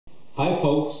Hi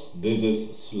folks, this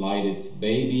is Slide It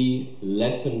Baby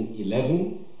lesson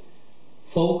 11,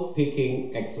 folk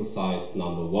picking exercise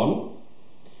number 1.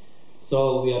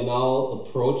 So we are now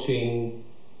approaching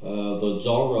the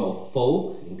genre of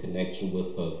folk in connection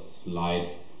with the slide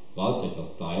waldzither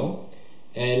style,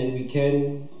 and we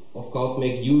can of course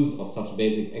make use of such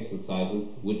basic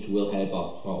exercises which will help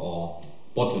us for our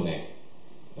bottleneck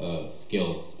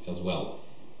skills as well.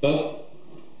 But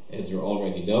as you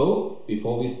already know,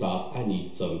 before we start, I need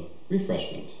some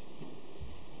refreshment.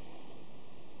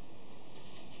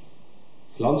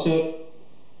 Slanche.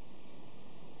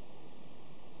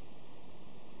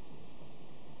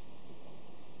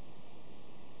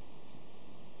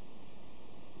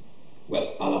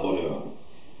 Well, à la bonne heure.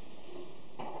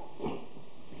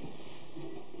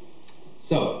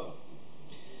 So,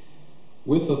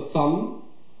 with the thumb,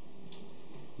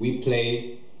 we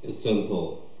play a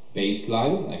simple bass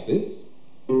line like this.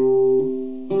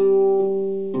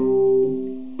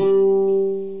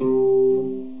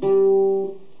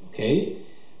 Okay,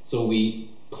 so we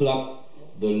pluck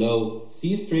the low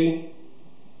C string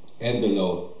and the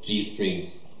low G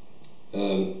strings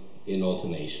in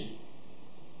alternation.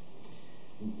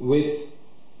 With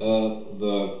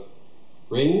the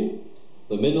ring,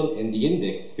 the middle and the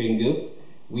index fingers,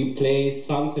 we play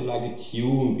something like a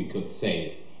tune, we could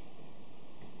say.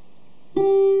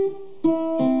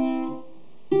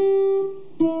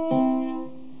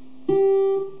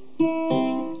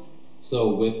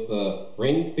 So with the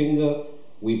ring finger,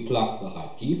 we pluck the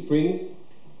high G strings.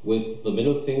 With the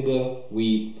middle finger,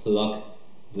 we pluck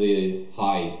the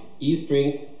high E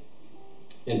strings.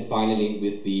 And finally,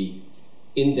 with the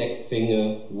index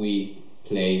finger, we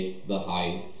play the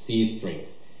high C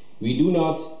strings. We do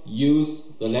not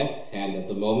use the left hand at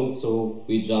the moment, so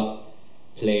we just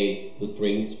play the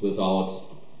strings without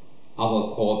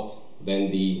other chords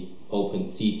than the open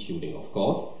C tuning, of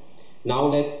course. Now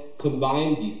let's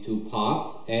combine these two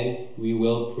parts and we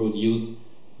will produce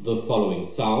the following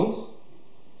sound.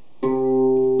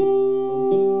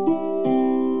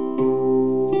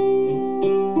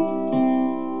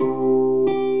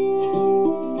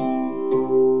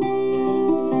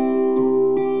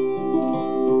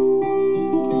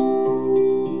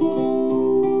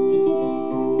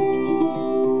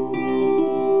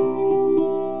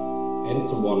 And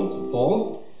so on and so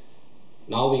forth.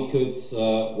 Now we could,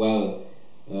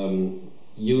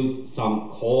 use some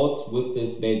chords with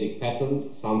this basic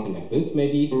pattern, something like this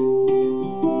maybe.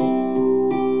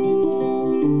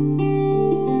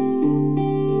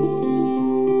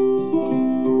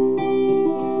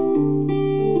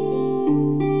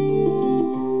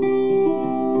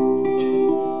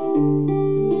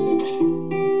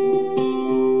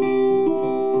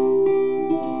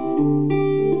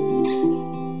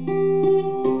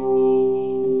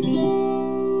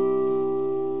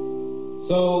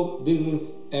 So this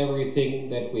is everything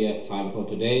that we have time for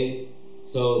today.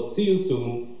 So see you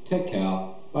soon. Take care.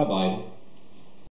 Bye bye.